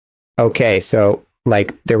Okay, so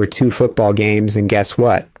like there were two football games, and guess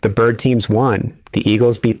what? The bird teams won. The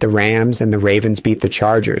Eagles beat the Rams and the Ravens beat the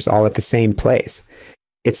Chargers all at the same place.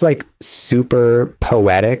 It's like super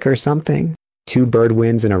poetic or something. Two bird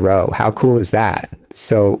wins in a row. How cool is that?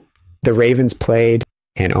 So the Ravens played,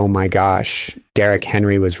 and oh my gosh, Derrick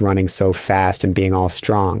Henry was running so fast and being all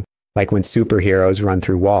strong, like when superheroes run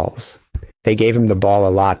through walls. They gave him the ball a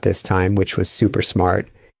lot this time, which was super smart,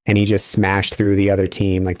 and he just smashed through the other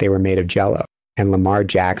team like they were made of jello. And Lamar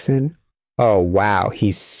Jackson, oh wow,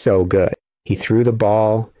 he's so good. He threw the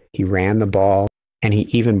ball, he ran the ball, and he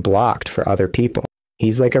even blocked for other people.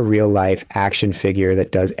 He's like a real life action figure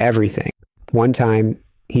that does everything. One time,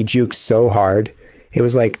 he juked so hard, it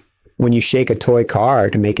was like when you shake a toy car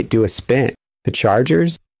to make it do a spin. The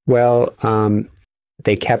Chargers, well,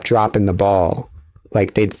 they kept dropping the ball.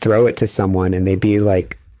 Like they'd throw it to someone and they'd be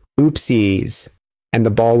like, oopsies, and the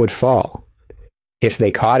ball would fall. If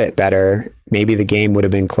they caught it better, maybe the game would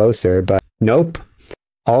have been closer, but nope.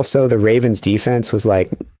 Also, the Ravens defense was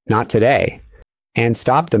like, not today, and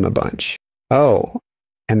stopped them a bunch. Oh,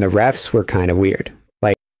 and the refs were kind of weird.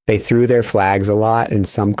 Like they threw their flags a lot and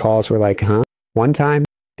some calls were like, huh? One time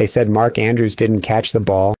they said Mark Andrews didn't catch the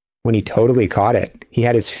ball when he totally caught it. He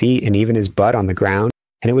had his feet and even his butt on the ground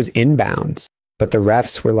and it was inbounds. But the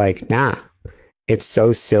refs were like, nah, it's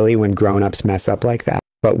so silly when grown-ups mess up like that.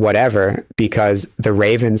 But whatever, because the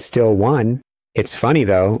Ravens still won. It's funny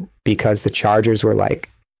though, because the Chargers were like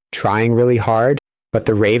trying really hard, but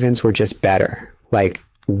the Ravens were just better, like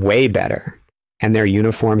way better. And their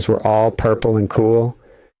uniforms were all purple and cool,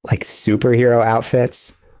 like superhero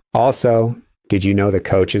outfits. Also, did you know the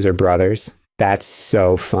coaches are brothers? That's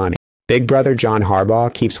so funny. Big brother John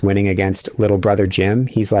Harbaugh keeps winning against little brother Jim.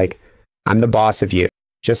 He's like, I'm the boss of you.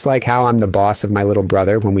 Just like how I'm the boss of my little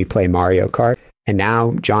brother when we play Mario Kart. And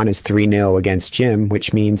now John is 3-0 against Jim,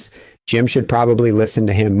 which means Jim should probably listen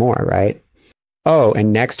to him more, right? Oh,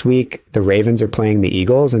 and next week, the Ravens are playing the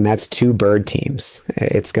Eagles, and that's two bird teams.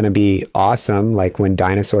 It's going to be awesome, like when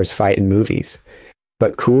dinosaurs fight in movies,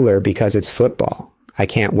 but cooler because it's football. I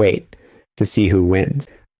can't wait to see who wins.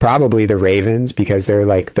 Probably the Ravens because they're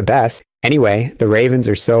like the best. Anyway, the Ravens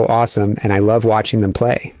are so awesome, and I love watching them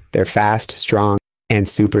play. They're fast, strong, and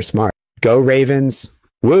super smart. Go Ravens.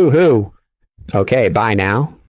 Woohoo! Okay, bye now.